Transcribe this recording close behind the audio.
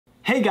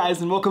Hey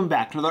guys, and welcome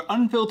back to another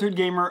Unfiltered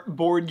Gamer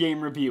board game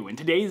review. And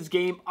today's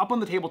game up on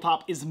the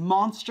tabletop is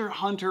Monster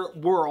Hunter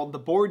World, the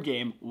board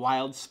game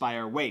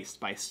Wildspire Waste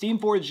by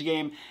Steamforged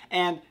Game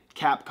and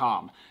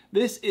Capcom.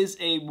 This is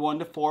a 1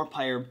 to 4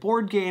 player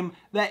board game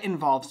that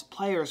involves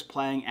players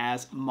playing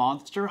as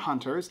monster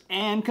hunters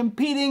and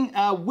competing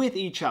with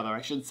each other,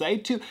 I should say,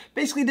 to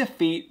basically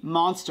defeat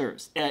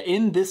monsters.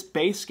 In this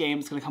base game,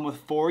 it's going to come with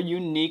 4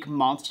 unique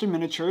monster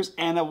miniatures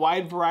and a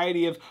wide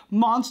variety of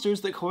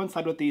monsters that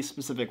coincide with these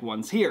specific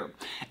ones here.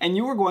 And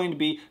you are going to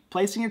be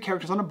placing your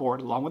characters on a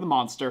board along with a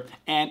monster,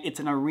 and it's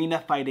an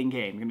arena fighting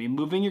game. You're going to be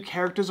moving your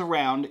characters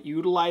around,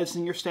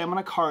 utilizing your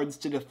stamina cards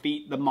to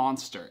defeat the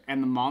monster.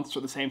 And the monster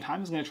at the same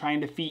time is going to try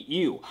and defeat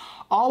you.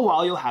 All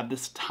while you'll have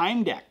this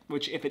time deck,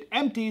 which if it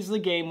empties, the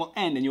game will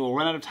end and you will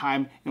run out of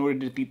time in order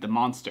to defeat the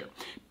monster.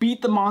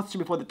 Beat the monster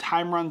before the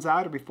time runs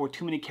out or before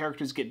too many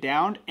characters get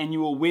downed, and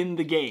you will win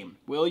the game.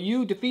 Will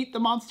you defeat the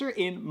monster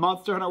in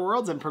Monster Hunter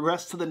Worlds and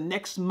progress to the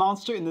next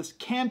monster in this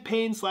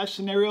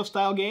campaign/scenario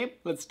style game?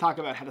 Let's talk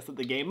about how to set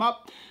the game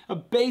up, a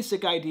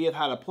basic idea of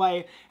how to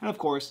play, and of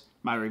course,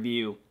 my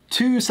review.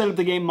 To set up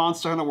the game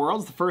Monster Hunter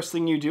Worlds, the first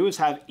thing you do is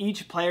have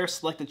each player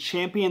select a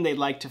champion they'd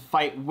like to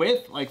fight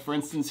with. Like for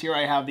instance, here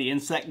I have the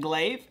Insect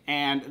Glaive,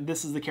 and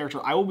this is the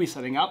character I will be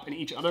setting up, and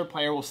each other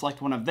player will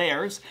select one of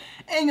theirs,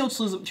 and you'll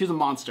choose a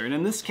monster. And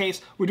in this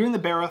case, we're doing the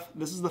Barroth.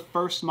 This is the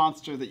first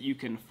monster that you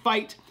can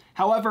fight.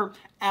 However,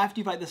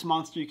 after you fight this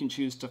monster, you can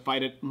choose to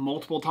fight it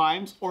multiple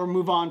times or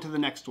move on to the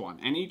next one.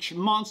 And each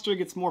monster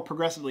gets more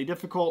progressively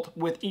difficult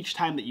with each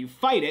time that you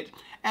fight it,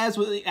 as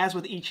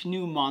with each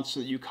new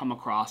monster that you come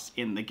across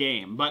in the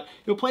game. But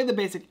you'll play the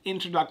basic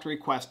introductory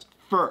quest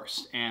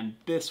first, and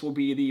this will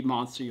be the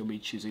monster you'll be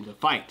choosing to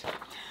fight.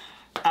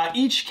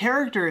 Each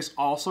character is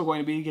also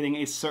going to be getting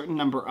a certain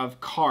number of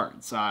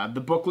cards.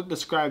 The booklet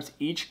describes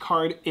each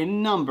card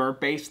in number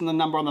based on the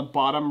number on the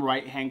bottom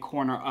right-hand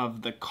corner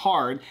of the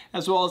card,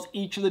 as well as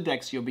each of the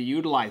decks you'll be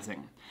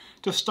utilizing.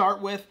 To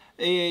start with,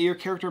 your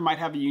character might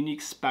have a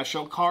unique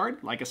special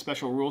card, like a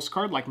special rules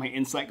card, like my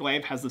Insect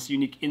Glaive has this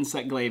unique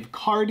Insect Glaive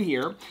card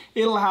here.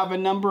 It'll have a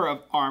number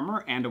of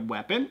armor and a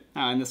weapon.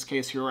 In this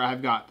case here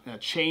I've got a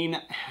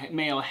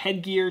chainmail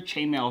headgear,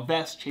 chainmail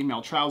vest,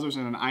 chainmail trousers,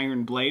 and an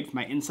iron blade for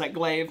my Insect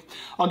Glaive.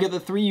 I'll get the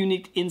 3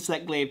 unique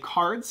Insect Glaive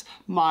cards,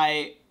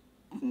 my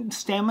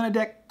stamina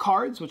deck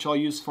cards, which I'll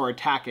use for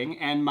attacking,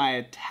 and my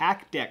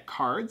attack deck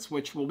cards,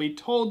 which will be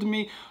told to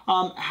me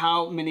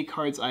how many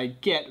cards I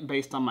get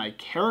based on my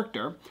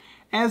character,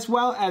 as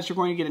well as you're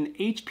going to get an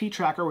HP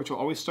tracker, which will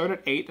always start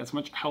at 8, that's how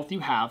much health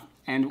you have,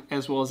 and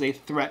as well as a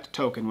threat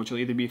token, which will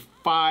either be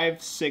 5,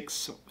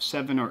 6,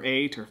 7, or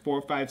 8, or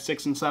 4, 5,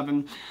 6, and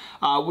 7,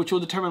 which will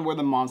determine where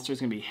the monster is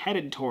going to be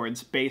headed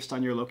towards based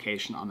on your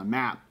location on the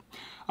map.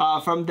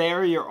 From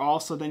there, you're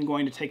also then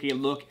going to take a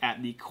look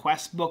at the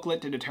quest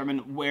booklet to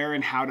determine where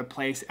and how to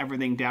place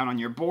everything down on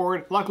your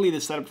board. Luckily,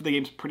 the setup for the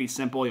game is pretty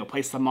simple. You'll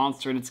place the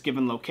monster in its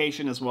given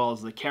location, as well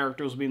as the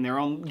characters will be in their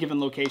own given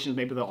locations.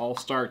 Maybe they'll all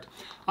start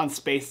on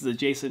spaces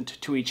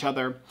adjacent to each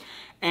other.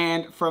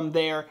 And from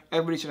there,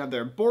 everybody should have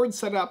their board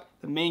set up,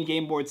 the main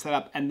game board set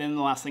up, and then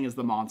the last thing is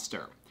the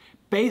monster.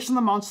 Based on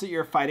the monster that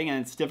you're fighting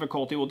and its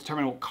difficulty will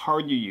determine what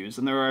card you use.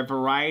 And there are a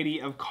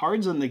variety of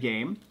cards in the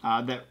game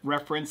that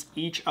reference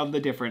each of the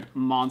different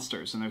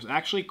monsters. And there's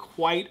actually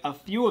quite a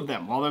few of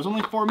them. While there's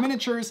only 4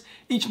 miniatures,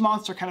 each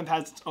monster kind of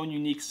has its own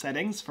unique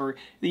settings for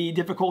the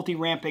difficulty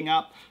ramping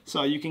up.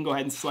 So you can go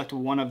ahead and select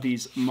one of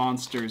these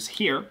monsters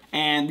here.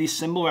 And the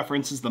symbol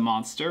references the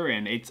monster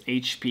and its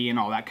HP and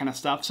all that kind of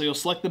stuff. So you'll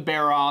select the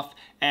Barroth,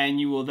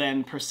 and you will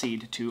then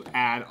proceed to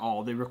add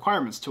all the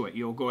requirements to it.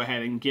 You'll go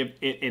ahead and give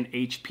it an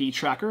HP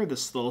tracker,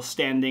 this little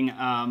standing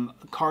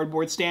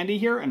cardboard standee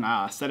here, and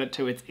set it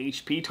to its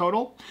HP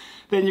total.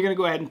 Then you're going to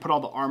go ahead and put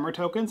all the armor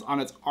tokens on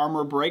its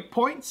armor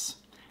breakpoints,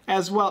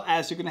 as well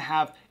as you're going to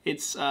have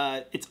its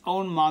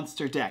own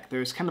monster deck.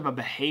 There's kind of a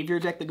behavior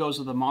deck that goes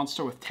with the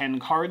monster with 10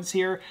 cards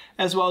here,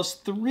 as well as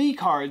 3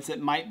 cards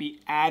that might be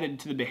added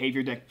to the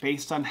behavior deck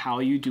based on how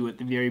you do at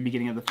the very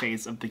beginning of the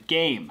phase of the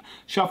game.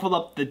 Shuffle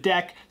up the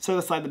deck, set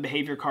aside the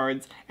behavior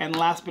cards, and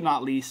last but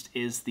not least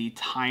is the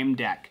time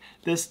deck.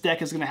 This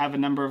deck is going to have a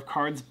number of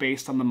cards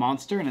based on the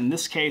monster, and in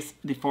this case,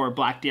 for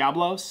Black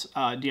Diabolos,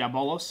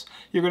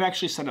 you're going to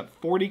actually set up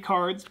 40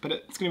 cards, but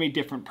it's going to be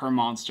different per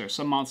monster.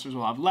 Some monsters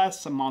will have less,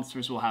 some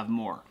monsters will have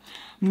more.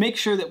 Make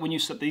sure that when you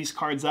set these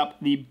cards up,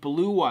 the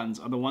blue ones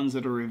are the ones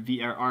that are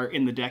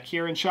in the deck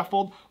here and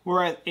shuffled,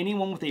 whereas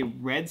anyone with a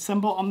red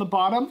symbol on the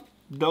bottom,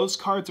 those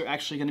cards are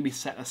actually going to be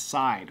set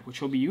aside,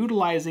 which you'll be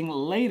utilizing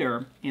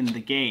later in the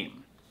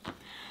game.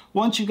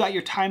 Once you've got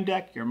your time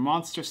deck, your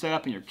monster set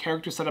up, and your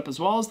character set up, as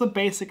well as the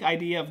basic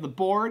idea of the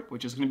board,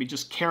 which is going to be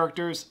just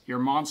characters, your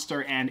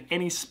monster, and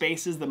any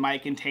spaces that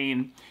might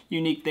contain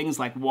unique things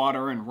like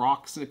water and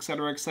rocks,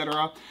 etc.,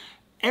 etc.,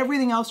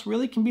 everything else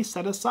really can be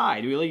set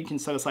aside. Really, you can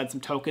set aside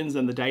some tokens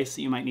and the dice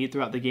that you might need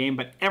throughout the game,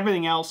 but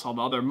everything else, all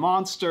the other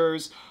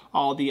monsters,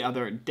 all the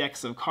other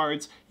decks of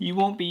cards, you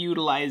won't be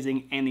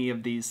utilizing any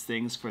of these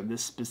things for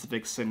this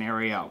specific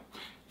scenario.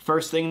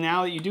 First thing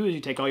now that you do is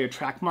you take all your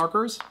track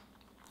markers,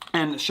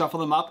 and shuffle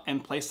them up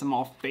and place them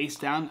all face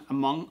down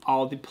among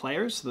all the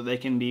players so that they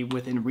can be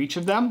within reach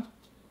of them.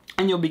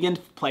 And you'll begin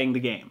playing the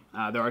game.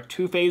 There are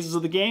 2 phases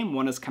of the game.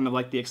 One is kind of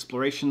like the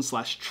exploration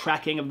 /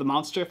 tracking of the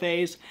monster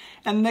phase,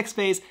 and the next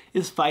phase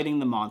is fighting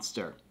the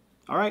monster.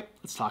 All right,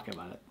 let's talk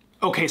about it.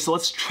 Okay, so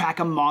let's track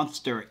a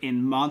monster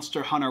in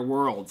Monster Hunter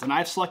Worlds, and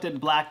I've selected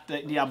Black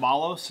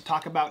Diabolos to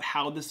talk about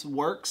how this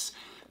works.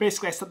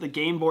 Basically, I set the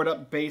game board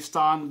up based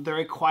on the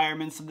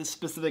requirements of this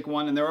specific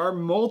one, and there are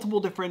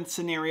multiple different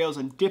scenarios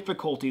and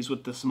difficulties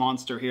with this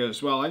monster here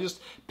as well. I just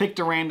picked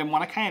a random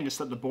one. I kind of just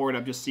set the board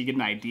up just so you get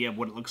an idea of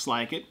what it looks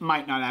like. It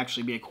might not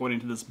actually be according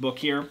to this book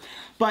here,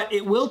 but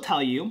it will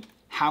tell you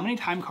how many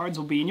time cards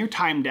will be in your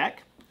time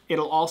deck.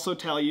 It'll also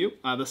tell you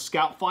the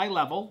scout fly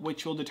level,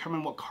 which will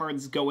determine what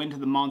cards go into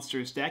the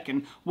monster's deck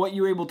and what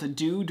you're able to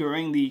do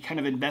during the kind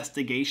of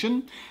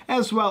investigation,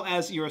 as well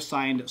as your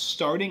assigned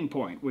starting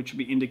point, which will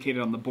be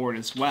indicated on the board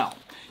as well.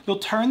 You'll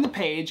turn the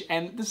page,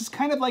 and this is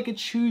kind of like a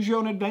choose your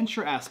own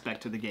adventure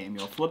aspect to the game.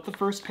 You'll flip the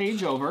first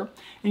page over,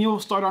 and you will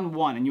start on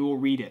 1, and you will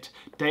read it.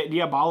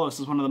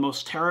 Diabolos is one of the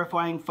most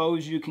terrifying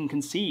foes you can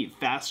conceive.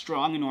 Fast,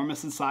 strong,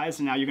 enormous in size,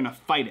 and now you're going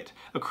to fight it.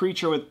 A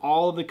creature with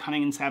all the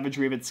cunning and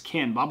savagery of its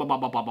kin, blah, blah, blah,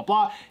 blah, blah, blah,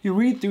 blah. You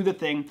read through the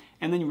thing,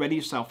 and then you ready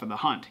yourself for the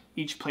hunt.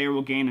 Each player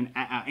will gain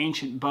an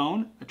ancient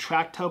bone, a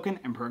track token,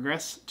 and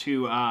progress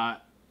to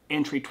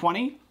entry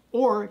 20.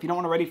 Or if you don't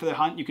want to ready for the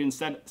hunt, you can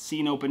instead see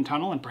an open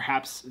tunnel and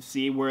perhaps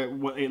see where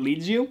it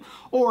leads you,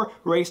 or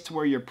race to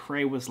where your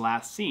prey was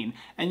last seen.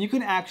 And you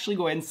can actually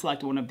go ahead and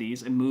select one of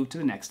these and move to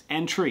the next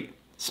entry.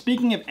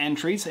 Speaking of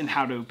entries and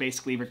how to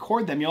basically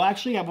record them, you'll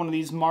actually have one of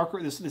these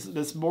markers,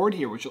 this board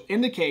here, which will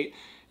indicate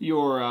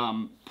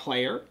your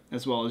player,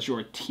 as well as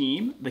your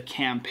team, the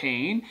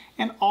campaign,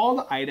 and all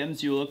the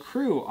items you'll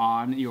accrue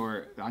on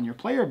your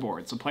player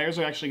board. So players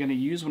are actually going to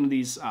use one of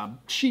these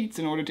sheets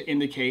in order to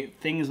indicate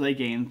things they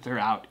gain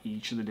throughout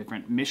each of the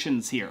different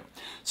missions here.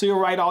 So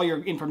you'll write all your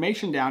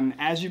information down, and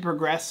as you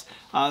progress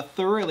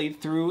thoroughly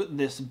through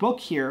this book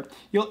here,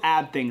 you'll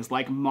add things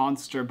like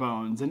monster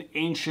bones and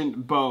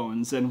ancient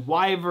bones and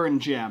wyvern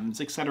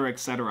gems, etc.,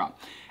 etc.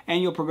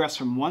 And you'll progress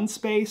from one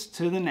space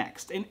to the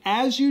next. And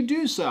as you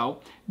do so,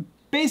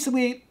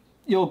 basically,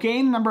 you'll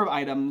gain a number of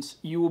items,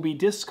 you will be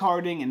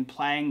discarding and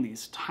playing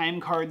these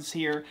time cards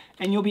here,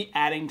 and you'll be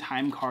adding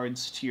time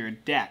cards to your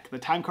deck. The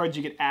time cards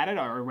you get added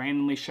are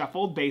randomly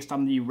shuffled based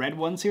on the red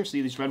ones here. So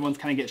these red ones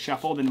kind of get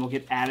shuffled and will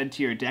get added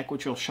to your deck,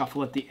 which you'll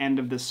shuffle at the end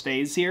of this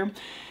phase here,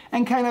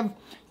 and kind of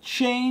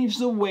change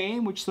the way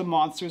in which the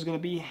monster is going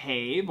to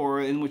behave,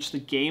 or in which the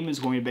game is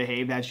going to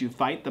behave as you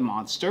fight the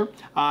monster,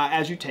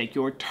 as you take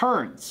your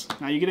turns.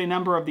 Now you get a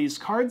number of these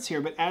cards here,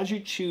 but as you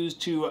choose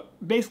to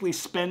basically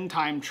spend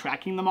time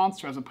tracking the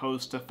monster as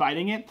opposed to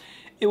fighting it,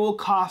 it will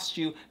cost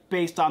you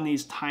based on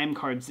these time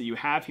cards that you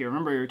have here.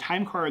 Remember, your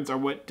time cards are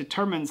what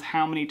determines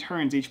how many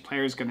turns each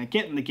player is going to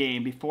get in the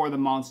game before the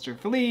monster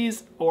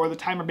flees, or the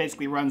timer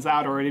basically runs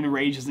out, or it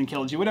enrages and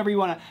kills you, whatever you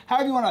want to,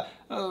 however you want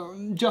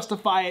to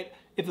justify it.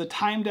 If the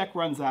time deck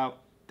runs out,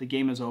 the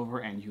game is over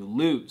and you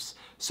lose.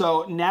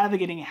 So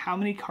navigating how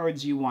many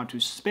cards you want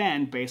to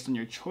spend based on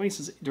your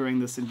choices during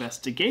this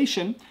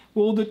investigation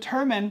will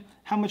determine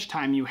how much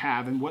time you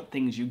have and what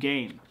things you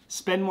gain.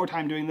 Spend more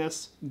time doing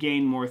this,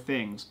 gain more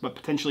things, but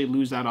potentially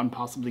lose out on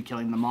possibly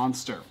killing the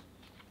monster.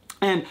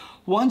 And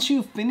once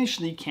you finish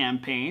the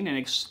campaign and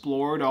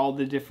explored all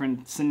the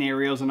different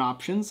scenarios and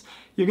options,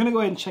 you're going to go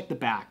ahead and check the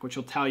back, which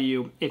will tell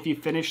you if you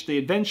finish the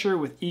adventure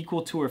with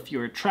equal to or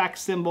fewer track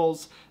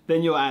symbols,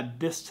 then you'll add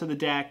this to the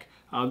deck,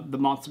 the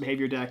monster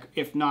behavior deck.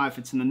 If not, if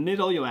it's in the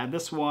middle, you'll add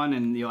this one,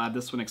 and you'll add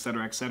this one,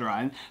 etc., etc.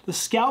 And the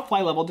scout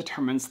fly level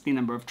determines the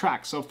number of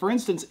tracks. So for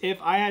instance, if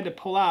I had to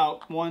pull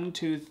out 1,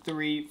 2,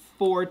 3,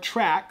 4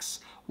 tracks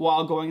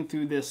while going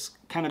through this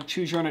kind of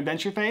choose your own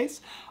adventure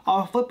phase,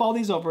 I'll flip all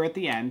these over at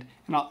the end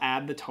and I'll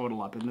add the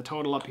total up. And the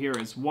total up here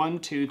is 1,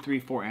 2, 3,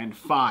 4, and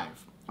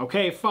 5.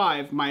 Okay,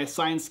 5, my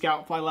assigned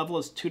scout fly level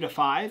is 2 to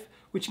 5,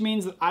 which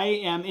means that I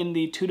am in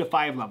the 2 to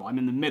 5 level. I'm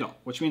in the middle,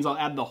 which means I'll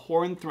add the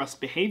Horn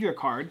Thrust behavior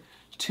card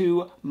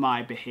to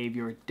my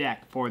behavior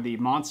deck for the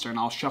monster, and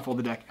I'll shuffle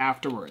the deck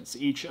afterwards.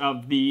 Each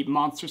of the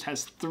monsters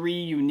has 3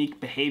 unique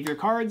behavior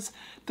cards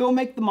that will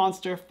make the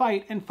monster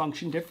fight and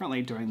function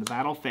differently during the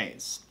battle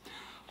phase.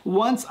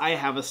 Once I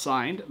have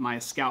assigned my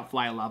scout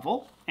fly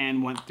level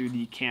and went through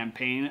the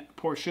campaign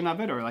portion of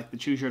it, or like the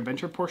choose your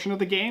adventure portion of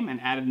the game,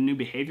 and added a new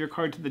behavior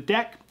card to the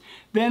deck,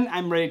 then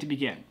I'm ready to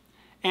begin.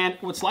 And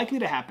what's likely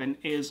to happen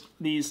is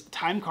these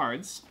time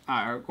cards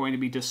are going to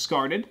be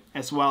discarded,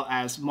 as well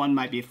as one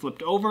might be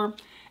flipped over,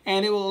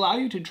 and it will allow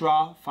you to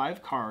draw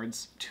 5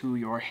 cards to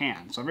your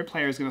hand. So every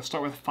player is going to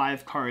start with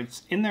 5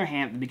 cards in their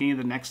hand at the beginning of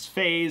the next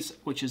phase,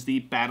 which is the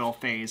battle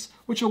phase,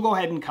 which we'll go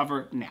ahead and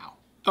cover now.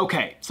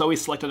 Okay, so we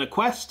selected a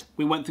quest.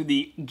 We went through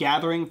the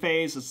gathering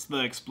phase. It's the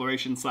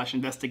exploration /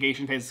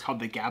 investigation phase. It's called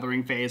the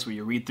gathering phase, where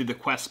you read through the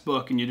quest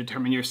book and you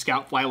determine your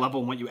scout fly level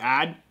and what you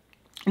add.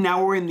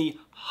 Now we're in the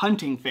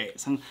hunting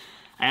phase, and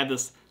I have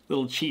this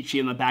little cheat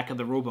sheet in the back of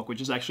the rulebook, which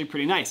is actually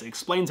pretty nice. It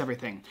explains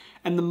everything.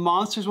 And the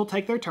monsters will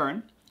take their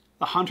turn.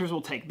 the hunters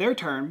will take their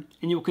turn,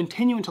 and you will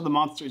continue until the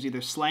monster is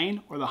either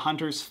slain or the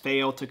hunters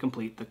fail to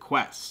complete the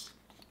quest.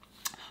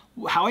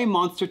 How a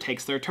monster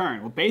takes their turn.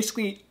 Well,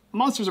 basically,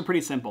 monsters are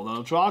pretty simple.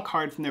 They'll draw a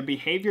card from their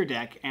behavior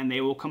deck, and they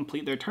will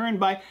complete their turn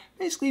by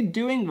basically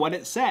doing what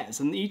it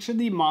says. And each of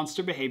the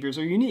monster behaviors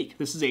are unique.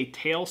 This is a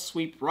tail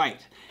sweep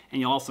right. And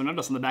you'll also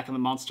notice on the back of the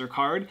monster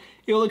card,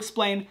 it will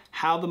explain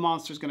how the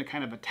monster is going to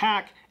kind of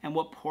attack and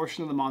what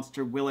portion of the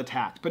monster will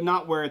attack, but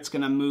not where it's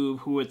going to move,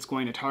 who it's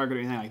going to target, or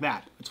anything like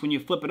that. It's when you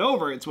flip it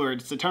over, it's where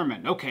it's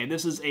determined. Okay,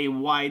 this is a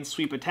wide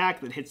sweep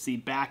attack that hits the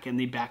back and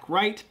the back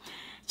right.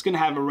 It's going to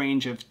have a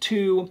range of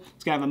 2.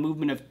 It's going to have a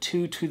movement of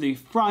 2 to the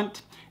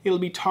front. It'll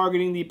be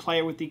targeting the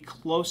player with the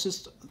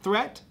closest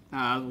threat,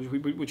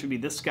 which would be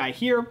this guy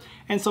here.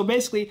 And so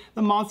basically,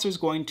 the monster is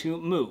going to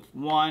move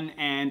 1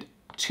 and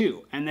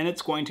 2. And then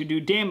it's going to do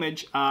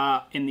damage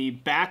in the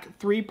back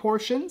 3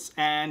 portions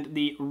and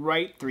the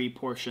right 3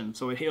 portions.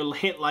 So it'll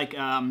hit like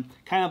kind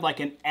of like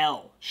an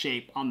L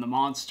shape on the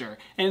monster.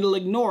 And it'll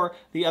ignore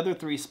the other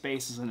 3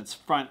 spaces in its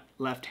front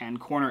left-hand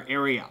corner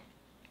area.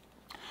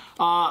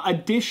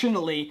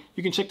 Additionally,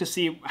 you can check to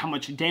see how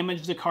much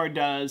damage the card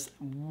does,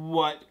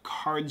 what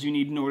cards you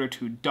need in order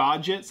to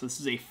dodge it. So this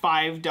is a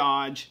 5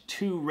 dodge,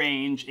 2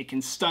 range. It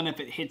can stun if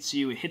it hits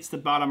you. It hits the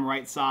bottom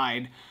right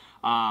side.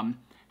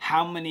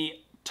 How many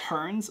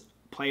turns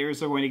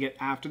players are going to get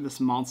after this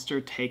monster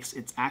takes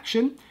its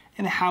action,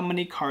 and how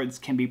many cards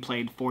can be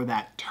played for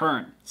that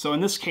turn. So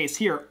in this case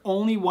here,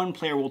 only one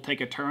player will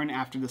take a turn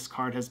after this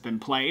card has been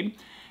played,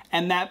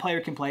 and that player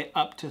can play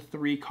up to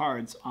 3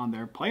 cards on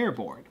their player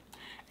board.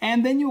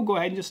 And then you'll go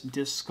ahead and just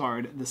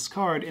discard this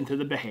card into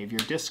the behavior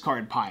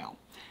discard pile.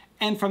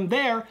 And from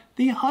there,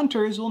 the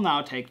hunters will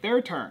now take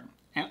their turn.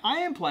 And I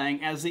am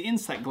playing as the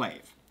Insect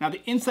Glaive. Now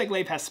the Insect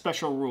Glaive has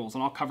special rules,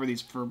 and I'll cover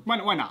these for,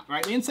 why not,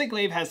 right? The Insect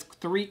Glaive has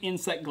 3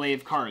 Insect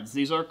Glaive cards.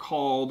 These are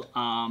called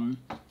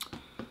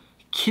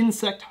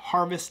Kinsect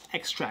Harvest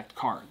Extract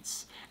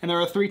cards. And there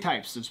are 3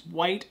 types. There's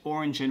white,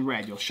 orange, and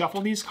red. You'll shuffle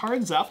these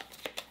cards up,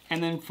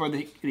 and then for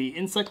the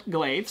Insect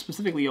Glaive,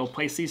 specifically, you'll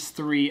place these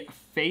 3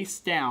 face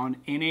down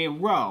in a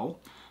row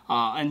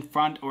in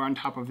front or on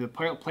top of the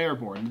player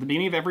board. At the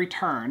beginning of every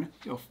turn,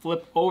 you'll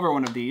flip over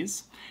one of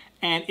these,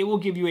 and it will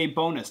give you a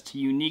bonus to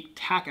unique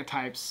Taka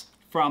types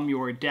from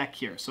your deck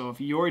here. So if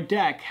your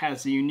deck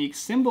has a unique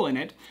symbol in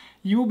it,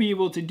 you will be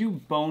able to do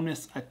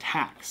bonus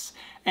attacks.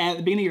 And at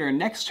the beginning of your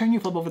next turn, you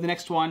flip over the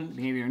next one. At the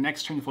beginning of your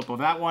next turn, you flip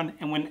over that one.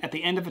 And when at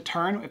the end of a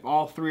turn, if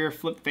all 3 are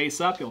flipped face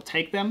up, you'll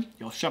take them,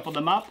 you'll shuffle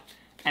them up,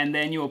 and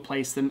then you will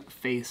place them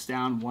face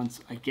down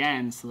once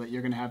again so that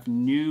you're going to have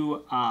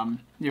new,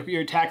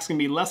 your attack's going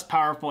to be less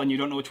powerful and you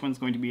don't know which one's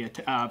going to be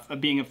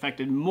being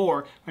affected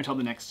more until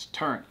the next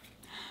turn.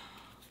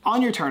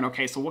 On your turn,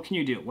 okay, so what can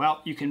you do? Well,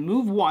 you can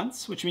move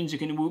once, which means you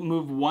can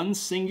move 1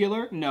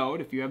 singular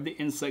node. If you have the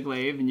Insect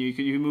Glaive, and you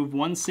can move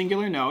 1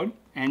 singular node,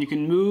 and you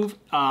can move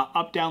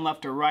up, down,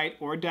 left, or right,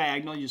 or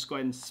diagonal. You just go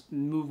ahead and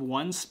move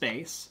 1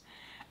 space.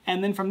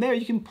 And then from there,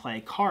 you can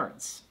play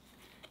cards.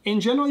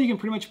 In general, you can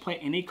pretty much play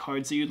any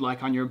cards that you'd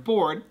like on your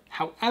board.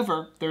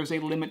 However, there's a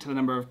limit to the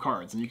number of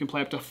cards, and you can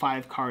play up to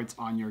 5 cards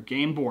on your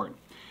game board.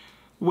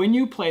 When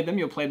you play them,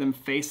 you'll play them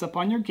face up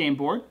on your game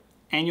board,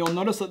 and you'll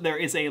notice that there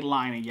is a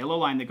line, a yellow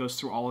line that goes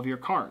through all of your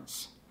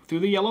cards. Through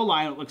the yellow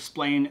line, it will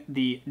explain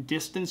the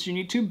distance you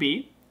need to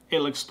be.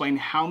 It'll explain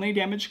how many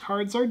damage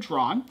cards are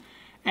drawn,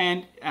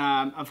 and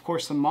of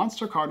course, the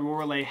monster card will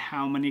relay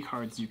how many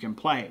cards you can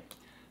play.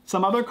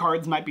 Some other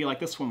cards might be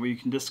like this one, where you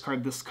can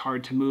discard this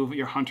card to move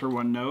your Hunter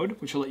 1 node,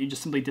 which will let you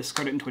just simply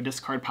discard it into a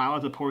discard pile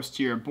as opposed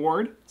to your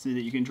board, so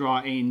that you can draw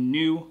a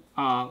new,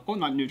 draw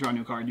a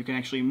new card. You can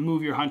actually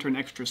move your Hunter an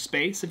extra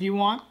space if you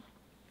want,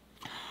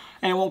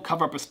 and it won't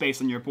cover up a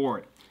space on your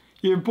board.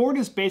 Your board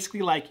is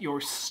basically like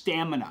your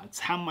stamina. It's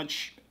how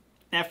much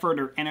effort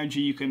or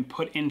energy you can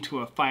put into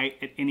a fight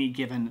at any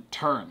given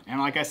turn. And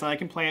like I said, I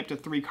can play up to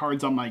 3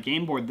 cards on my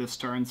game board this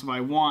turn, so if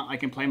I want, I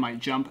can play my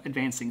Jump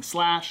Advancing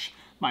Slash,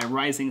 my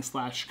Rising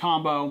Slash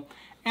combo,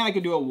 and I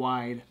can do a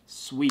wide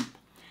sweep.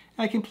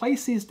 And I can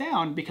place these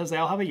down because they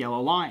all have a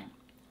yellow line.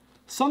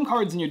 Some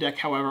cards in your deck,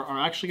 however,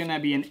 are actually going to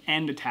be an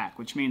end attack,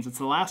 which means it's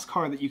the last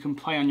card that you can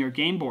play on your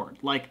game board.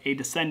 Like a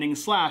Descending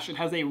Slash, it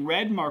has a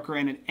red marker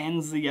and it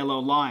ends the yellow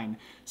line,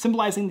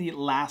 symbolizing the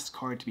last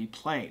card to be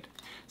played.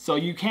 So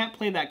you can't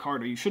play that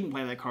card, or you shouldn't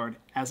play that card,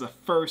 as a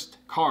first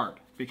card,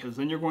 because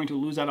then you're going to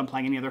lose out on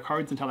playing any other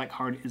cards until that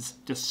card is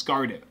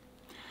discarded.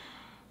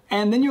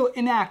 And then you'll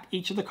enact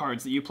each of the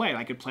cards that you played.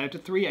 I could play up to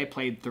 3, I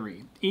played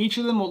 3. Each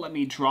of them will let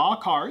me draw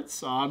cards,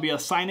 so I'll be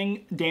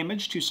assigning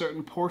damage to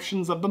certain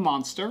portions of the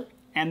monster,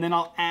 and then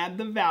I'll add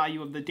the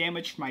value of the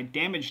damage from my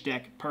damage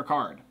deck per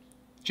card.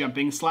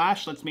 Jumping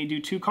Slash lets me do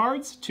 2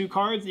 cards. 2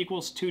 cards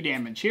equals 2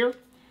 damage here.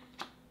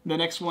 The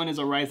next one is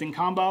a Rising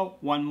Combo,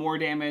 1 more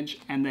damage,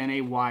 and then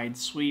a Wide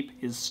Sweep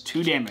is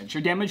 2 damage.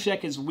 Your damage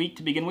deck is weak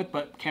to begin with,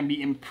 but can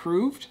be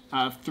improved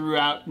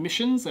throughout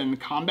missions and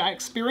combat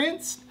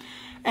experience.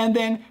 And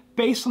then,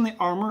 based on the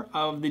armor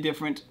of the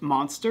different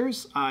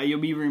monsters, you'll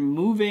be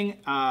removing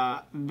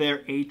their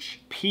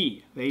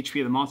HP, the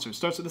HP of the monsters.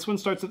 This one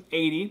starts with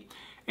 80,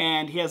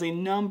 And he has a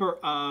number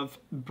of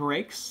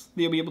breaks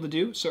that you'll be able to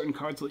do. Certain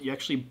cards let you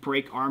actually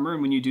break armor,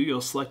 and when you do, you'll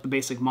select the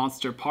basic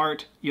monster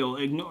part. You'll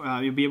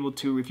be able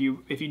to, if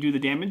you do the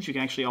damage, you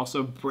can actually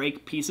also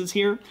break pieces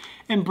here.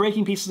 And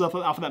breaking pieces off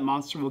of that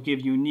monster will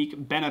give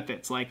unique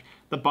benefits, like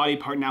the body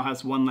part now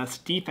has 1 less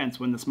defense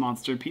when this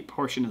monster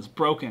portion is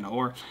broken,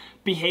 or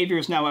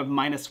behaviors now have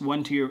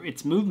 -1 to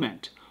its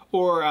movement.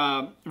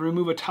 Or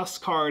remove a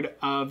tusk card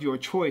of your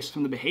choice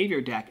from the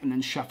behavior deck and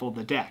then shuffle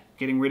the deck,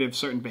 getting rid of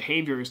certain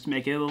behaviors to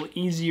make it a little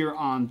easier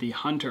on the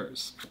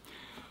hunters.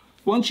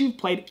 Once you've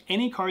played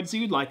any cards that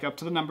you'd like up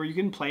to the number you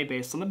can play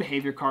based on the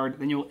behavior card,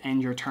 then you'll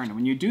end your turn. And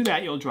when you do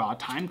that, you'll draw a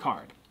time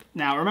card.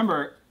 Now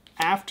remember,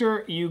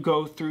 after you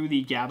go through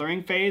the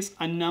gathering phase,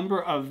 a number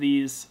of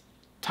these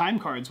time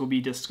cards will be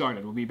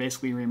discarded, will be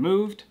basically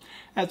removed,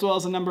 as well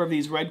as a number of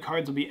these red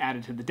cards will be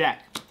added to the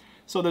deck.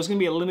 So there's going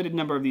to be a limited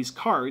number of these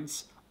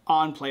cards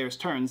on players'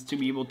 turns to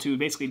be able to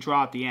basically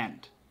draw at the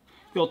end.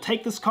 You'll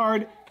take this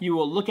card, you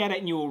will look at it,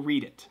 and you will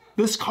read it.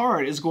 This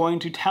card is going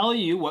to tell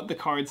you what the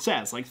card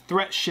says, like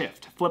threat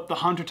shift. Flip the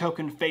hunter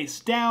token face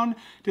down,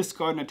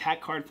 discard an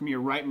attack card from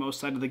your rightmost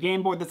side of the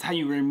game board. That's how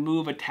you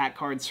remove attack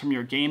cards from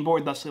your game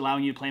board, thus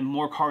allowing you to play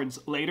more cards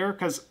later,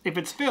 because if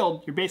it's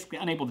filled, you're basically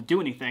unable to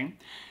do anything.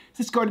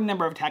 Discard a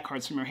number of attack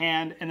cards from your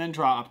hand, and then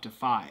draw up to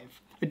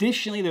 5.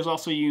 Additionally, there's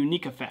also a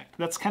unique effect.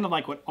 That's kind of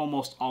like what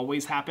almost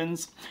always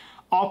happens.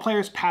 All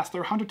players pass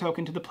their hunter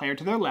token to the player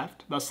to their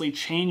left, thusly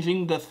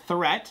changing the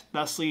threat.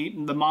 Thusly,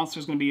 the monster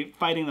is going to be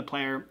fighting the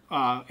player.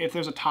 If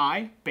there's a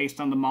tie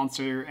based on the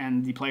monster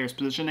and the player's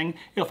positioning,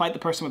 it'll fight the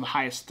person with the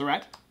highest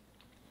threat.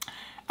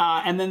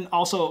 And then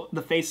also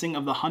the facing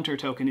of the hunter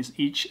token is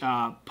each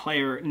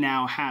player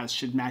now has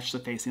should match the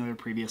facing of their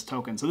previous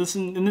token. So this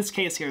in this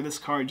case here, this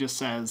card just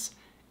says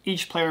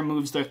each player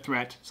moves their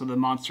threat, so the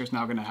monster is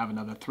now going to have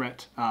another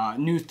threat,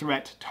 new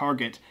threat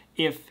target,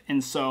 if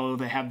and so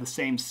they have the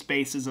same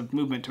spaces of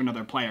movement to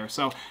another player.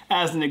 So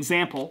as an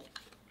example,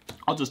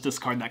 I'll just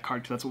discard that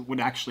card because that's what would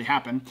actually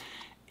happen.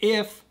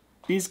 If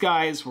these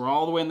guys were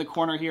all the way in the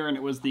corner here and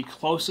it was the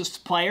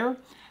closest player,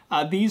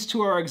 these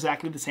two are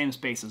exactly the same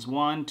spaces.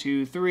 1,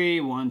 2, 3,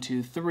 1,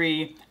 2,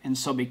 3. And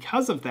so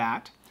because of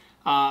that,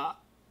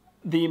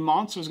 the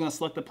monster is going to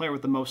select the player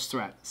with the most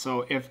threat.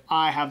 So if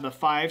I have the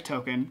 5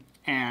 token,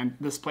 and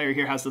this player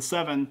here has the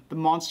 7, the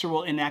monster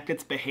will enact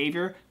its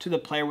behavior to the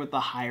player with the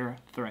higher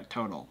threat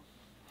total.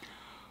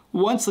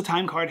 Once the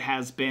time card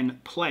has been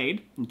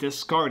played,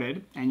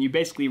 discarded, and you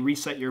basically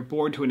reset your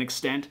board to an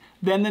extent,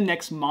 then the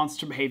next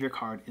monster behavior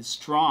card is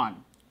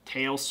drawn.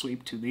 Tail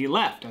sweep to the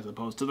left as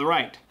opposed to the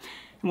right.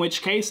 In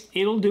which case,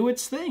 it'll do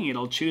its thing.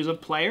 It'll choose a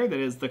player that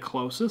is the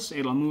closest.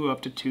 It'll move up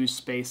to 2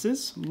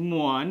 spaces,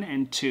 1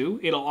 and 2.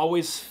 It'll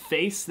always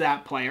face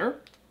that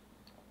player.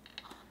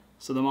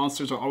 So the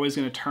monsters are always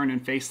going to turn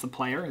and face the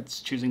player it's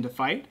choosing to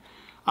fight.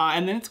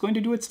 And then it's going to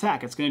do its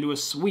attack. It's going to do a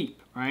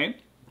sweep, right?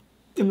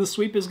 And the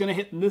sweep is going to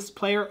hit this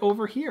player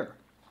over here.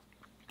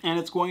 And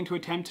it's going to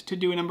attempt to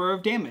do a number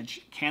of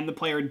damage. Can the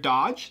player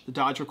dodge? The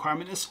dodge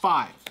requirement is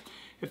 5.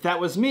 If that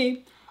was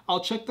me,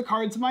 I'll check the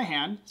cards in my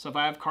hand. So if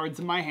I have cards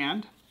in my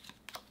hand,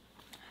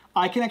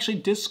 I can actually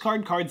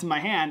discard cards in my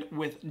hand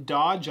with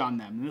dodge on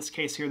them. In this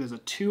case here, there's a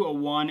 2, a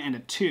 1, and a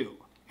 2.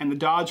 And the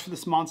dodge for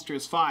this monster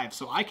is 5,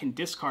 so I can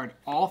discard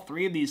all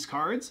 3 of these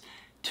cards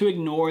to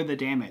ignore the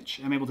damage.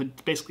 I'm able to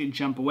basically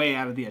jump away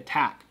out of the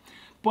attack.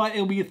 But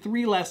it'll be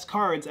 3 less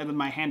cards out of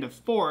my hand of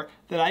 4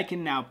 that I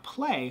can now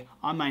play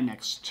on my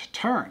next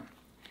turn.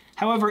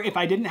 However, if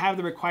I didn't have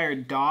the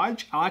required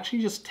dodge, I'll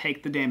actually just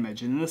take the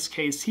damage. In this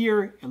case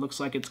here, it looks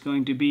like it's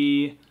going to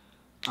be...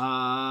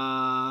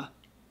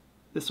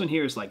 this one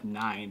here is like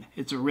 9.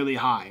 It's really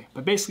high.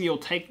 But basically you'll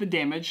take the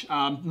damage,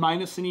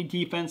 minus any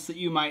defense that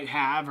you might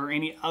have or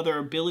any other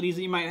abilities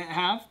that you might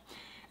have,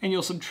 and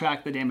you'll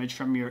subtract the damage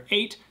from your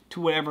 8 to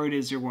whatever it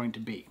is you're going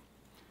to be.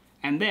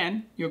 And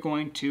then you're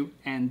going to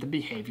end the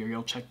behavior.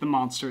 You'll check the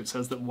monster. It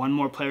says that 1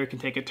 more player can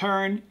take a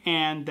turn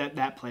and that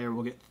that player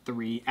will get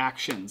 3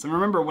 actions. And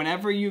remember,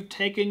 whenever you've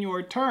taken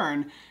your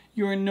turn,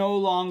 you are no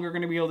longer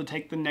going to be able to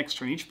take the next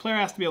turn. Each player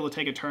has to be able to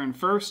take a turn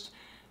first.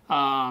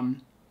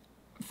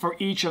 For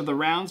each of the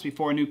rounds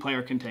before a new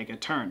player can take a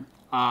turn.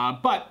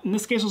 But in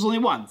this case, there's only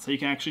 1, so you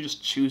can actually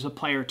just choose a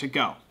player to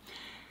go.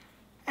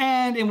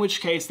 And in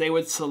which case, they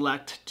would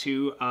select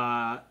to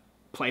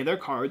play their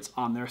cards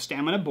on their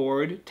stamina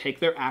board, take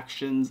their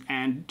actions,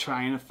 and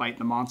try and fight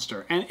the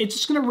monster. And it's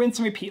just going to rinse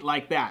and repeat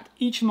like that.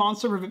 Each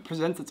monster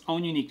presents its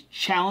own unique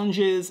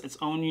challenges, its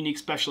own unique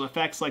special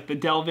effects, like the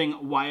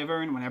Delving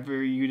Wyvern.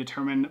 Whenever you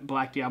determine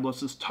Black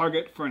Diablos'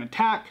 target for an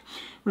attack,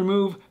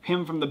 remove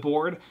him from the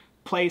board.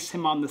 Place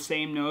him on the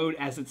same node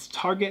as its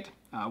target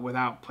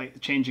without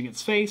changing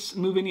its face.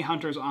 Move any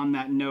hunters on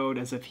that node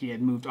as if he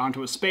had moved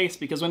onto a space,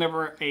 because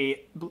whenever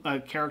a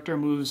character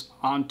moves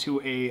onto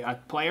a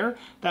player,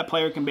 that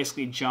player can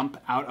basically jump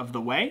out of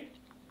the way.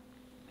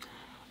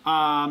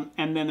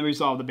 And then the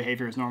result of the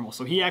behavior is normal.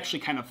 So he actually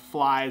kind of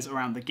flies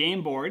around the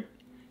game board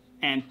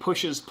and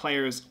pushes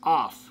players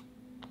off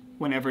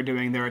whenever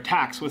doing their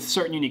attacks with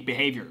certain unique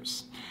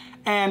behaviors.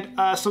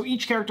 And so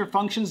each character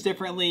functions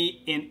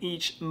differently, and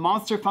each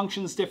monster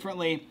functions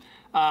differently.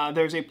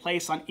 There's a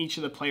place on each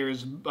of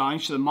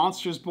the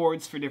monsters'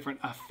 boards for different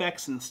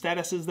effects and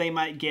statuses they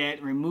might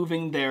get.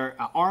 Removing their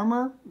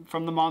armor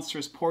from the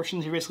monster's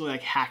portions, you're basically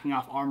like hacking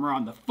off armor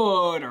on the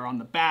foot or on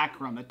the back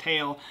or on the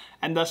tail,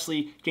 and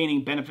thusly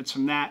gaining benefits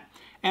from that.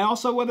 And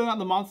also whether or not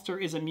the monster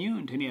is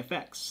immune to any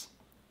effects.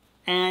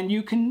 And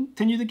you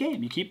continue the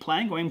game. You keep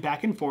playing, going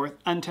back and forth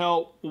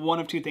until one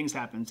of two things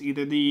happens.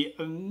 Either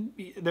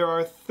there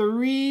are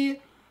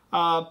 3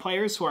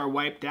 players who are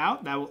wiped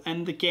out, that will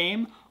end the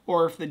game,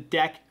 or if the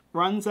deck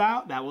runs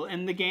out, that will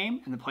end the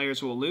game and the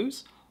players will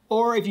lose.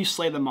 Or if you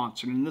slay the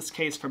monster. In this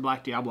case, for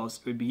Black Diablos,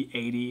 it would be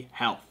 80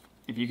 health.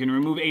 If you can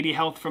remove 80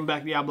 health from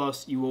Black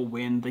Diablos, you will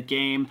win the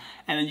game,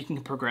 and then you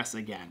can progress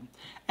again.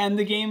 And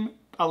the game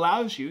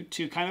allows you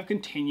to kind of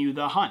continue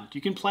the hunt.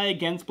 You can play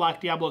against Black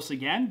Diablos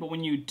again, but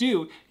when you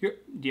do,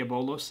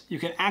 you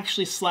can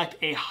actually select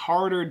a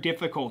harder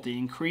difficulty,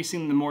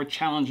 increasing the more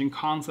challenging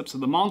concepts of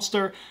the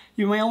monster.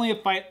 You may only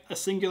fight a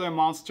singular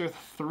monster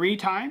 3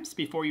 times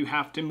before you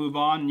have to move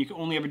on, and you can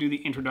only ever do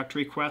the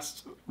introductory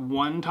quest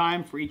 1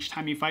 time for each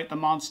time you fight the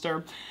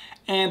monster.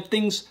 And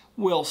things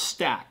will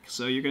stack,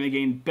 so you're going to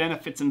gain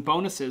benefits and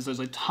bonuses. There's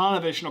a ton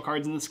of additional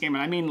cards in this game,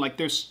 and I mean, like,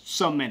 there's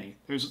so many.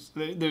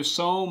 There's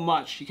so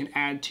much you can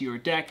add to your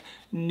deck,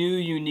 new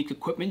unique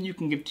equipment you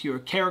can give to your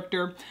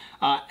character,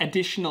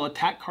 additional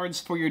attack cards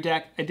for your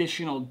deck,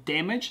 additional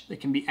damage that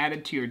can be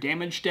added to your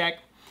damage deck,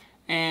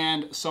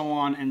 and so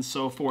on and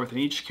so forth. And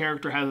each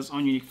character has its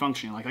own unique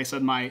function. Like I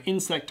said, my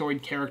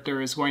Insectoid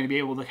character is going to be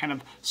able to kind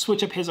of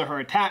switch up his or her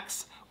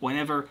attacks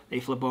whenever they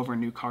flip over a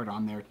new card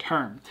on their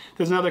turn.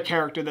 There's another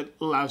character that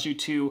allows you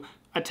to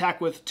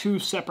attack with 2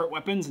 separate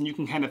weapons, and you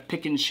can kind of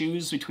pick and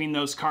choose between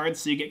those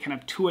cards, so you get kind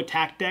of 2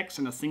 attack decks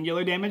and a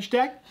singular damage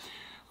deck.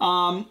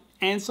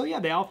 And so yeah,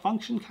 they all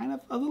function kind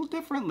of a little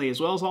differently, as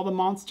well as all the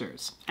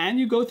monsters. And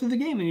you go through the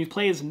game and you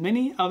play as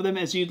many of them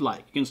as you'd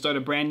like. You can start a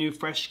brand new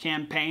fresh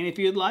campaign if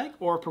you'd like,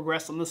 or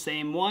progress on the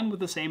same one with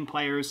the same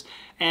players,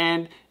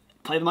 and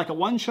play them like a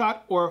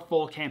one-shot or a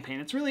full campaign.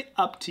 It's really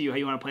up to you how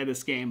you want to play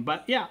this game.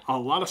 But yeah, a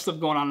lot of stuff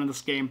going on in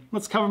this game.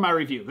 Let's cover my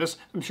review. There's,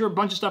 I'm sure, a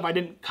bunch of stuff I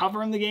didn't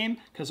cover in the game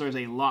because there's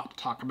a lot to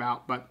talk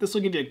about, but this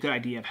will give you a good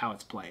idea of how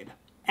it's played.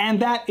 And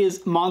that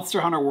is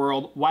Monster Hunter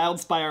World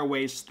Wildspire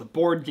Waste, the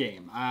board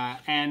game.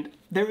 And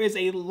there is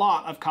a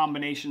lot of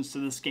combinations to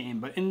this game,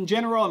 but in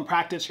general, in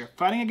practice, you're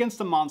fighting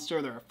against a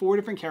monster. There are 4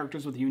 different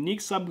characters with unique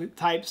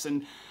subtypes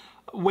and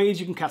ways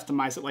you can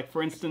customize it. Like,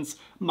 for instance,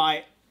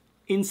 my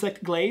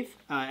Insect Glaive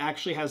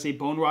actually has a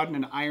bone rod and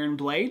an iron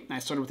blade. I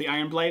started with the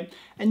iron blade,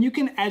 and you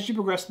can, as you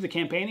progress through the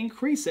campaign,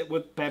 increase it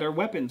with better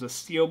weapons, a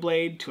steel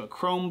blade to a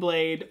chrome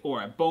blade,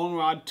 or a bone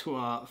rod to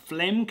a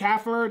flame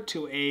caffer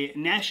to a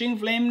gnashing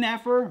flame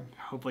knaffer.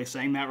 Hopefully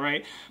saying that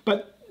right.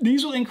 But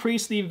these will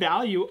increase the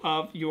value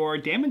of your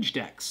damage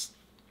decks,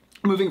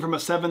 moving from a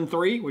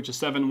 7-3, which is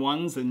 7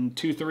 1s and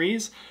 2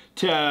 3s,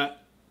 to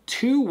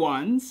 2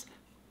 1s,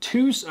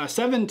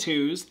 7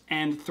 2s,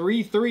 and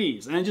 3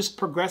 3s, and it just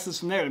progresses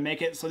from there to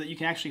make it so that you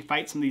can actually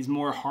fight some of these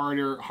more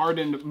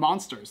hardened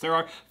monsters. There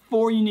are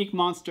 4 unique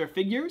monster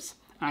figures.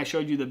 I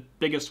showed you the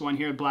biggest one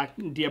here, Black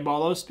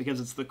Diabolos,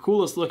 because it's the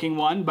coolest looking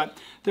one, but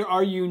there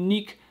are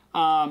unique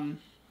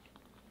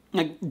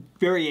like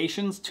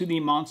variations to the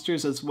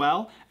monsters as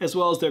well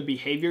as their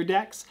behavior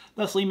decks,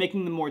 thusly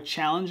making them more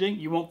challenging.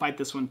 You won't fight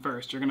this one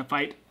first. You're going to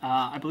fight,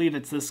 I believe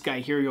it's this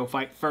guy here you'll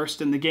fight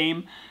first in the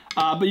game,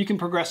 but you can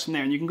progress from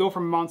there, and you can go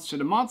from monster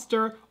to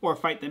monster or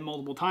fight them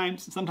multiple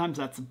times. And sometimes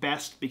that's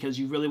best because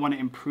you really want to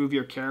improve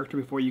your character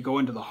before you go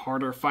into the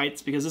harder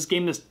fights, because this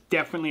game is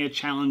definitely a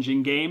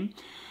challenging game.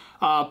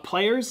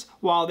 Players,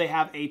 while they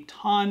have a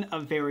ton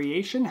of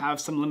variation,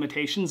 have some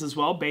limitations as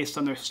well based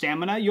on their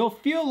stamina. You'll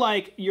feel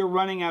like you're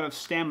running out of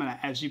stamina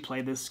as you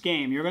play this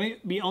game. You're going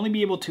to only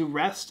be able to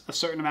rest a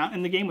certain amount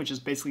in the game, which is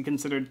basically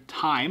considered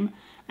time.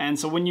 And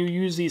so when you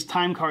use these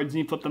time cards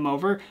and you flip them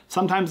over,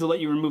 sometimes they'll let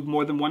you remove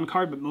more than 1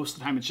 card, but most of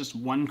the time it's just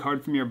 1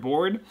 card from your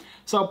board.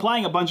 So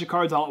applying a bunch of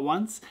cards all at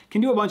once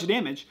can do a bunch of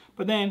damage,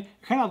 but then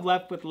you're kind of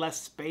left with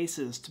less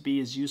spaces to be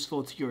as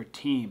useful to your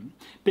team.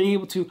 Being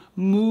able to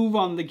move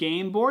on the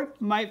game board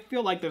might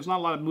feel like there's not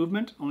a lot of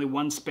movement, only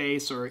 1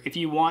 space, or if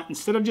you want,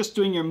 instead of just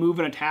doing your move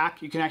and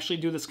attack, you can actually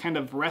do this kind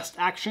of rest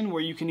action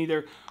where you can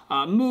either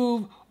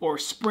move or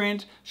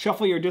sprint,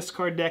 shuffle your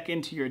discard deck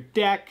into your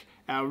deck,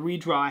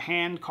 redraw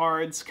hand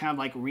cards, kind of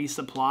like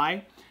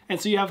resupply. And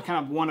so you have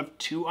kind of one of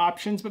 2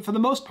 options, but for the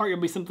most part,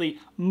 you'll be simply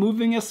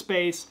moving a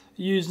space,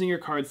 using your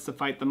cards to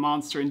fight the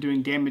monster, and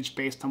doing damage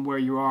based on where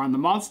you are on the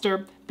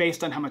monster,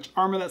 based on how much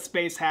armor that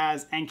space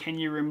has, and can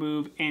you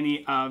remove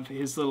any of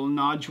his little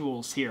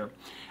nodules here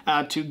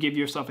to give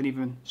yourself an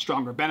even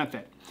stronger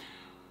benefit.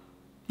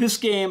 This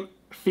game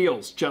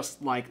feels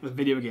just like the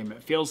video game.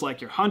 It feels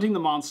like you're hunting the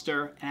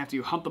monster, and after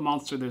you hunt the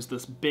monster, there's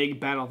this big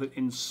battle that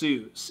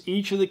ensues.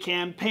 Each of the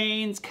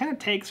campaigns kind of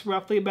takes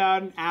roughly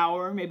about an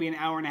hour, maybe an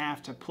hour and a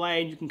half to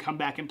play, and you can come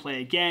back and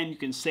play again. You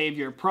can save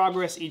your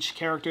progress. Each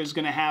character is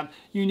going to have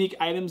unique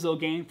items they'll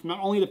gain from not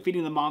only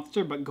defeating the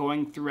monster, but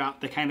going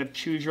throughout the kind of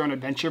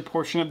choose-your-own-adventure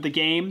portion of the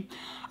game.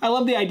 I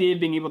love the idea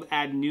of being able to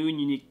add new and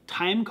unique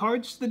time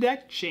cards to the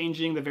deck,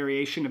 changing the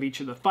variation of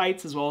each of the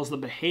fights as well as the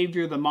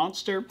behavior of the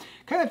monster.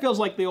 Kind of feels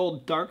like the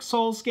old Dark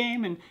Souls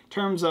game in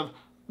terms of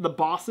the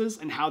bosses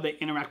and how they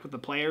interact with the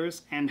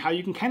players, and how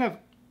you can kind of,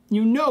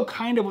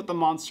 kind of what the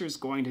monster is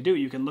going to do.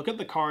 You can look at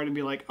the card and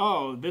be like,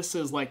 oh, this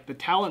is like the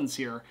talons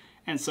here,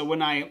 and so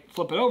when I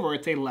flip it over,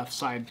 it's a left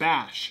side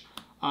bash.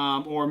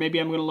 Or maybe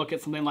I'm going to look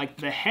at something like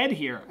the head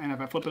here, and if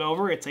I flip it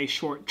over, it's a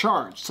short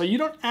charge. So you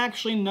don't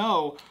actually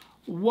know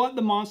what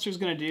the monster is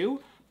going to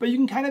do, but you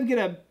can kind of get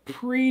a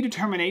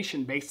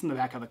predetermination based on the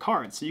back of the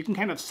card. So you can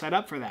kind of set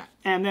up for that.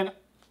 And then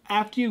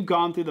after you've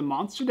gone through the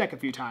monster deck a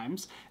few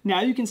times,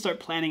 now you can start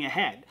planning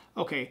ahead.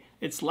 Okay,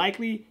 it's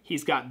likely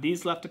he's got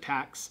these left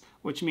attacks,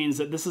 which means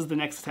that this is the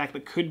next attack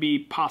that could be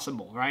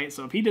possible, right?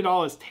 So if he did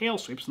all his tail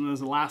sweeps and there's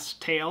the last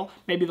tail,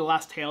 maybe the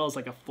last tail is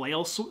like a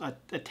flail,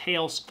 a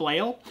tail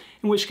flail,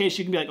 in which case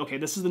you can be like, okay,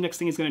 this is the next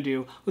thing he's going to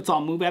do. Let's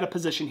all move out of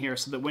position here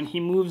so that when he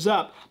moves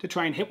up to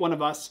try and hit one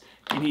of us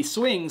and he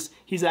swings,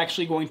 he's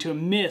actually going to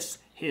miss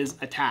his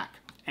attack.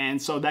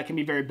 And so that can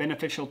be very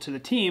beneficial to the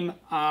team,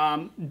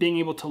 being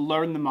able to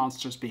learn the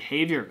monster's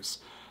behaviors,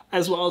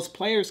 as well as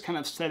players kind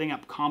of setting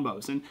up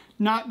combos and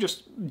not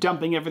just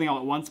dumping everything all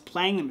at once,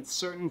 playing them at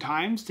certain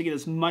times to get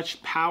as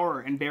much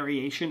power and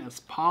variation as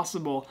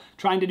possible,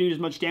 trying to do as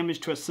much damage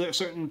to a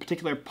certain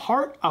particular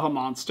part of a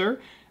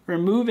monster,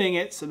 removing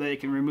it so that it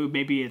can remove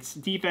maybe its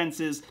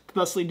defenses,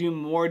 thusly do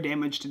more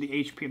damage to the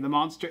HP of the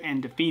monster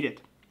and defeat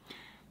it.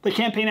 The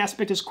campaign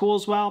aspect is cool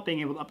as well. Being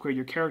able to upgrade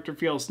your character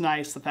feels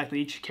nice. The fact that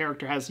each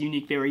character has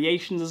unique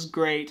variations is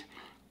great.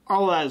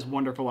 All of that is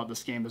wonderful about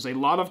this game. There's a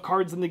lot of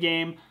cards in the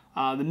game.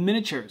 The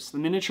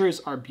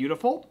miniatures are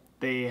beautiful.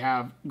 They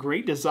have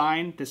great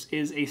design. This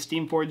is a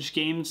Steamforged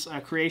Games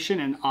creation,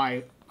 and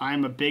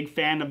I'm a big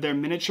fan of their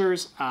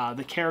miniatures.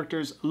 The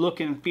characters look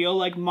and feel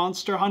like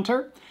Monster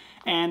Hunter,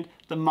 and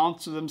the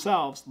monsters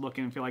themselves look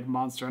and feel like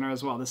Monster Hunter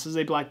as well. This is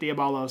a Black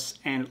Diabolos,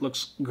 and it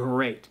looks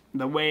great.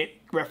 The way it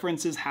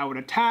references how it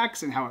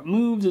attacks and how it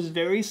moves is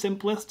very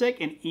simplistic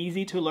and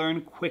easy to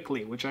learn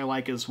quickly, which I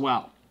like as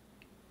well.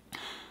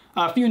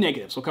 A few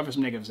negatives. We'll cover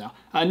some negatives now.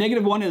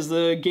 Negative one is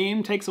the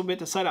game takes a bit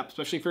to set up,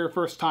 especially for your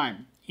first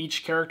time.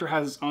 Each character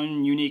has its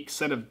own unique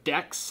set of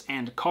decks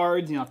and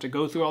cards. You have to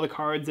go through all the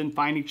cards and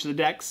find each of the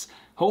decks.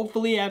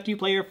 Hopefully, after you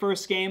play your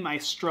first game, my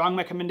strong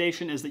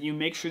recommendation is that you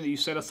make sure that you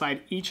set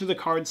aside each of the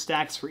card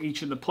stacks for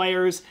each of the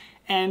players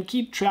and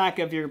keep track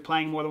if you're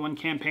playing more than one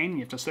campaign.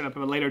 You have to set up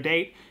at a later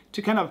date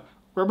to kind of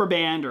rubber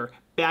band or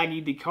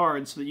baggy the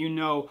cards so that you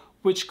know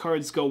which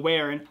cards go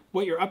where and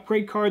what your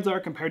upgrade cards are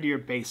compared to your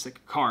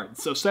basic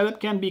cards. So setup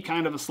can be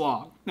kind of a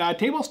slog.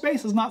 Table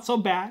space is not so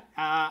bad.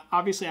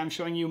 Obviously, I'm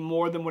showing you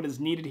more than what is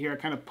needed here. I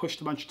kind of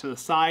pushed a bunch to the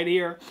side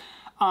here,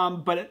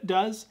 but it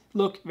does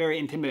look very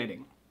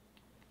intimidating.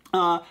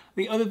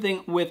 The other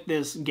thing with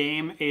this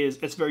game is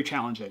it's very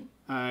challenging.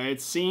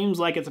 It seems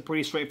like it's a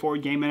pretty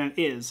straightforward game, and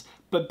it is,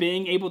 but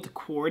being able to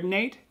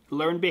coordinate,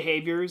 learn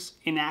behaviors,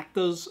 enact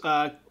those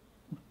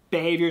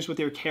behaviors with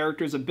your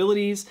character's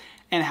abilities,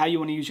 and how you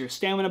want to use your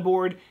stamina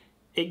board,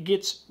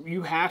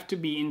 you have to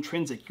be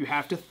intrinsic. You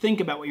have to think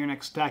about what your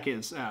next attack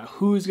is.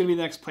 Who's going to be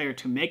the next player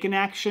to make an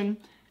action?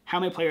 How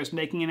many players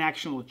making an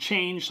action will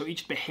change, so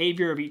each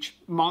behavior of each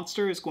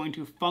monster is going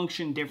to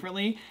function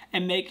differently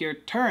and make your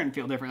turn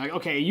feel different. Like,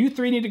 okay, you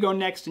three need to go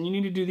next and you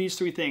need to do these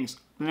three things.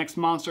 The next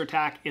monster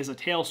attack is a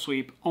tail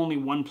sweep. Only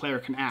one player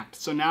can act.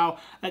 So now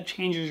that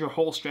changes your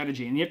whole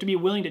strategy, and you have to be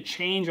willing to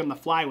change on the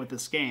fly with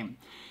this game.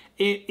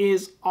 It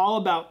is all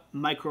about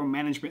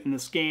micromanagement in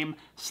this game,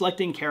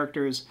 selecting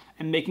characters,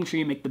 and making sure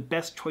you make the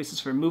best choices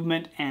for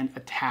movement and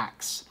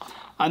attacks.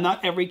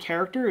 Not every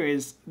character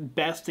is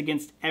best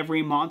against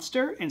every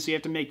monster, and so you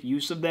have to make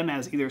use of them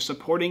as either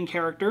supporting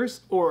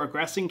characters or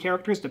aggressing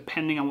characters,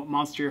 depending on what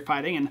monster you're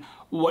fighting and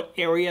what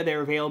area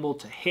they're available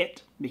to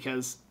hit,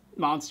 because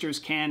monsters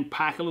can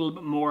pack a little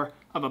bit more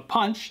of a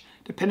punch,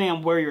 depending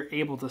on where you're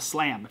able to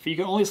slam. If you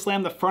can only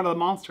slam the front of the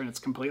monster and it's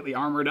completely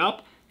armored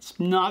up, it's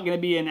not going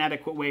to be an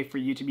adequate way for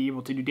you to be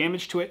able to do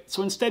damage to it.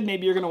 So instead,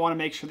 maybe you're going to want to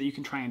make sure that you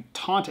can try and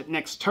taunt it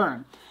next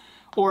turn.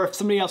 Or if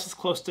somebody else is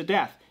close to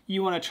death,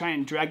 you want to try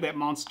and drag that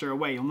monster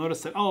away. You'll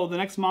notice that, oh, the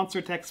next monster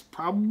attack's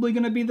probably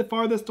going to be the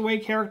farthest away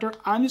character.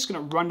 I'm just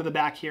going to run to the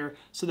back here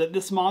so that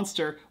this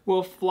monster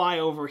will fly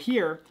over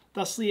here,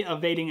 thusly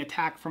evading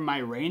attack from my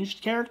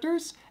ranged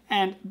characters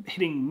and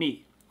hitting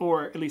me,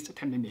 or at least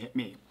attempting to hit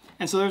me.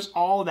 And so there's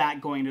all that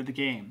going into the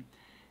game.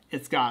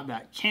 It's got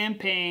that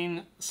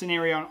campaign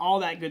scenario and all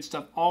that good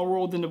stuff all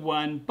rolled into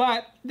one,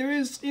 but there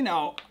is,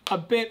 a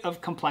bit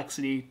of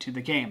complexity to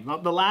the game.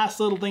 The last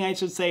little thing I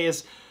should say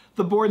is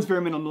the board's very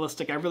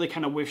minimalistic. I really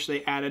kind of wish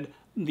they added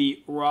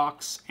the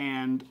rocks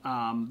and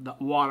the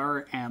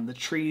water and the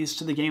trees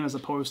to the game as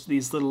opposed to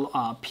these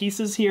little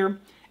pieces here.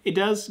 It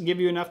does give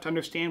you enough to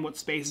understand what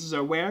spaces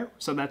are where,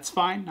 so that's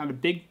fine, not a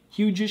big,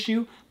 huge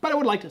issue, but I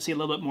would like to see a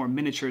little bit more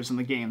miniatures in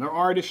the game. There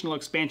are additional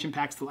expansion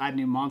packs that will add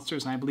new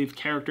monsters and I believe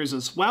characters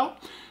as well,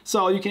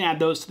 so you can add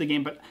those to the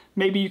game, but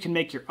maybe you can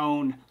make your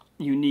own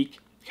unique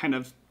kind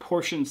of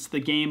portions to the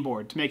game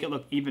board to make it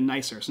look even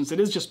nicer, since it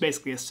is just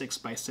basically a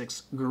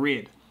 6x6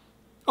 grid.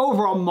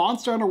 Overall,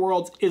 Monster Hunter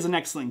Worlds is an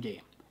excellent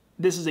game.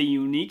 This is a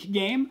unique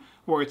game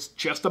where it's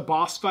just a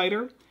boss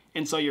fighter,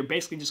 and so you're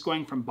basically just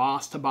going from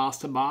boss to boss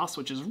to boss,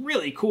 which is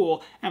really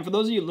cool. And for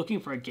those of you looking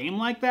for a game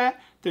like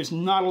that, there's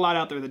not a lot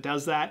out there that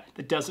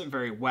does it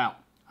very well.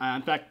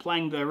 In fact,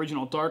 playing the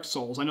original Dark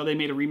Souls, I know they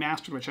made a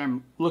remastered, which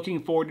I'm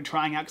looking forward to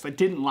trying out because I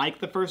didn't like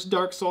the first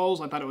Dark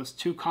Souls. I thought it was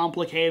too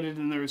complicated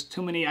and there was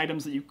too many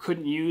items that you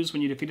couldn't use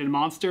when you defeated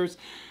monsters.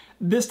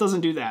 This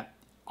doesn't do that.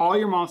 All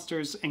your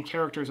monsters and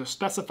characters are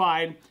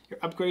specified, your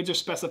upgrades are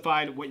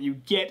specified, what you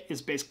get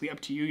is basically up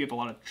to you. You have a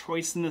lot of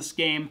choice in this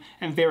game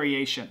and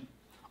variation.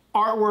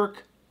 Artwork,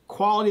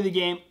 quality of the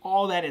game,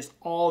 all that is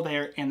all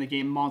there in the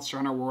game Monster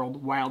Hunter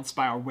World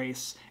Wildspire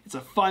Wastes. It's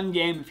a fun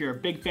game if you're a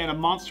big fan of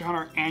Monster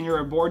Hunter and you're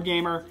a board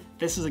gamer.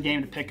 This is a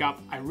game to pick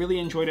up. I really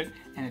enjoyed it,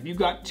 and if you've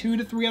got 2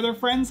 to 3 other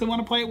friends that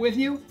want to play it with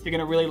you, you're going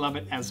to really love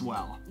it as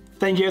well.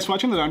 Thank you guys for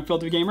watching the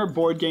Unfiltered Gamer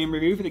board game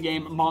review for the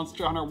game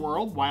Monster Hunter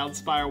World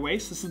Wildspire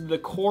Wastes. This is the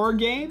core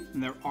game,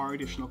 and there are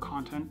additional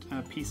content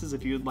pieces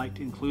if you would like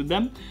to include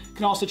them. You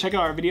can also check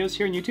out our videos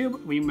here on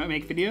YouTube. We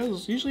make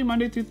videos usually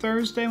Monday through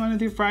Thursday, Monday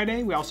through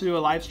Friday. We also do a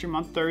live stream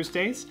on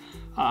Thursdays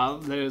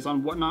that is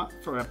on Whatnot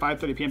for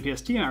 5:30 p.m.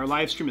 PST, and our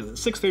live stream is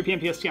at 6:30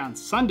 p.m. PST on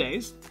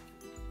Sundays.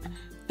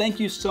 Thank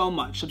you so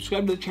much.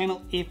 Subscribe to the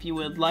channel if you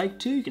would like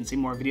to. You can see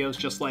more videos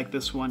just like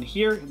this one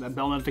here. Hit that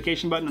bell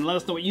notification button and let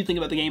us know what you think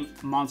about the game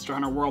Monster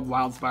Hunter World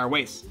Wildspire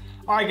Wastes.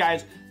 Alright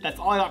guys, that's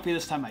all I got for you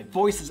this time. My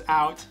voice is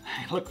out.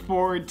 I look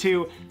forward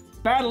to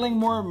battling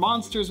more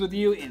monsters with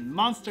you in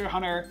Monster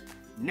Hunter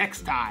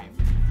next time.